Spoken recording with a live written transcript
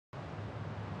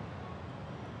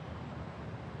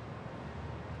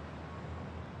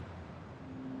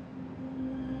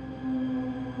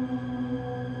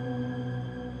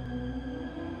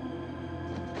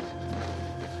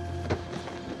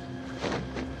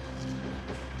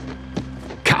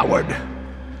forward.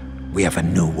 We have a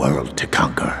new world to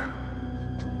conquer.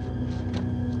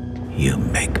 You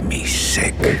make me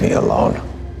sick. Leave me alone,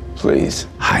 please.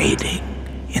 Hiding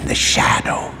in the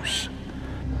shadows.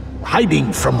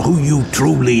 Hiding from who you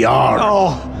truly are.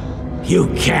 No. You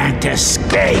can't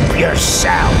escape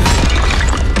yourself.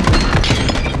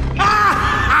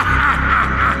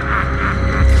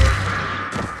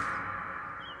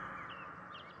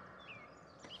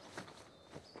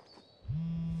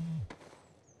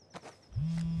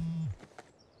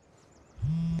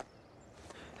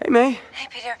 Hey, May. Hey,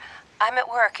 Peter. I'm at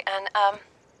work, and,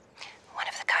 one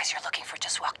of the guys you're looking for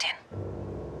just walked in.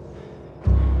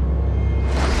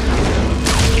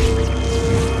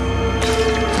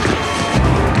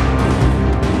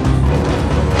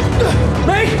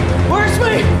 May! Where's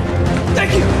May?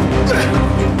 Thank you!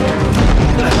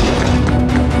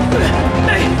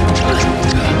 May!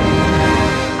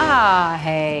 Ah,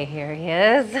 hey, here he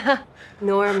is.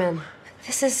 Norman.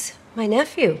 This is my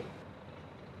nephew.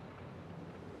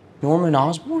 Norman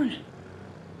Osborn?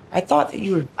 I thought that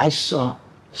you were... I saw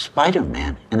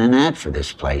Spider-Man in an ad for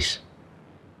this place.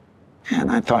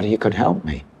 And I thought he could help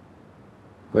me.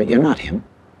 But you're not him.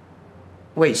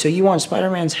 Wait, so you want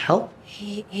Spider-Man's help?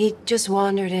 He just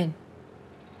wandered in.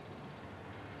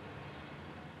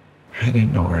 I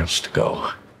didn't know where else to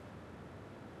go.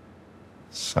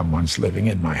 Someone's living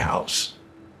in my house.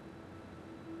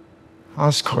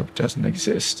 Oscorp doesn't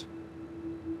exist.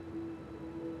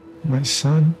 My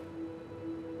son.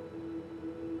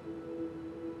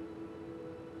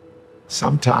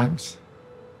 Sometimes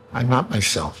I'm not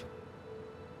myself.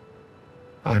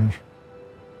 I'm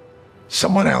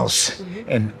someone else.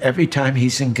 And every time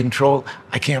he's in control,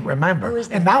 I can't remember.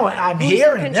 And now I'm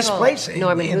here in this place,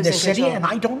 Norman, in the city, and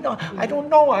I don't know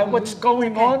what's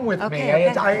going on with me.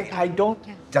 I don't,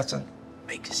 doesn't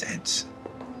make sense.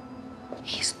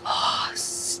 He's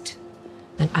lost.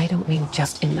 And I don't mean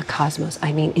just in the cosmos.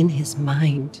 I mean in his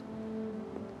mind.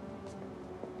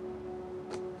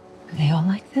 Are they all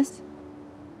like this?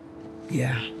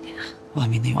 Yeah. Well, I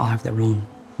mean, they all have their own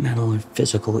mental or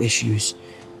physical issues.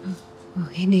 Well,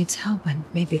 he needs help, and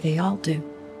maybe they all do.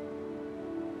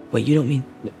 Wait, you don't mean...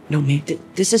 No, May,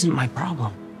 this isn't my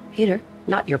problem. Peter,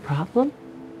 not your problem?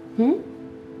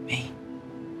 May,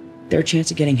 their chance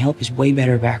of getting help is way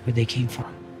better back where they came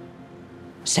from.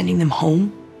 Sending them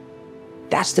home?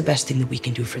 That's the best thing that we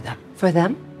can do for them. For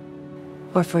them?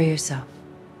 Or for yourself?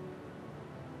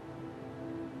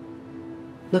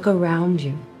 Look around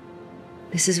you.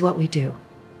 This is what we do.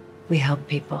 We help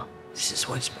people. This is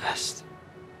what's best.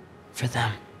 For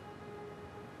them.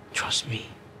 Trust me.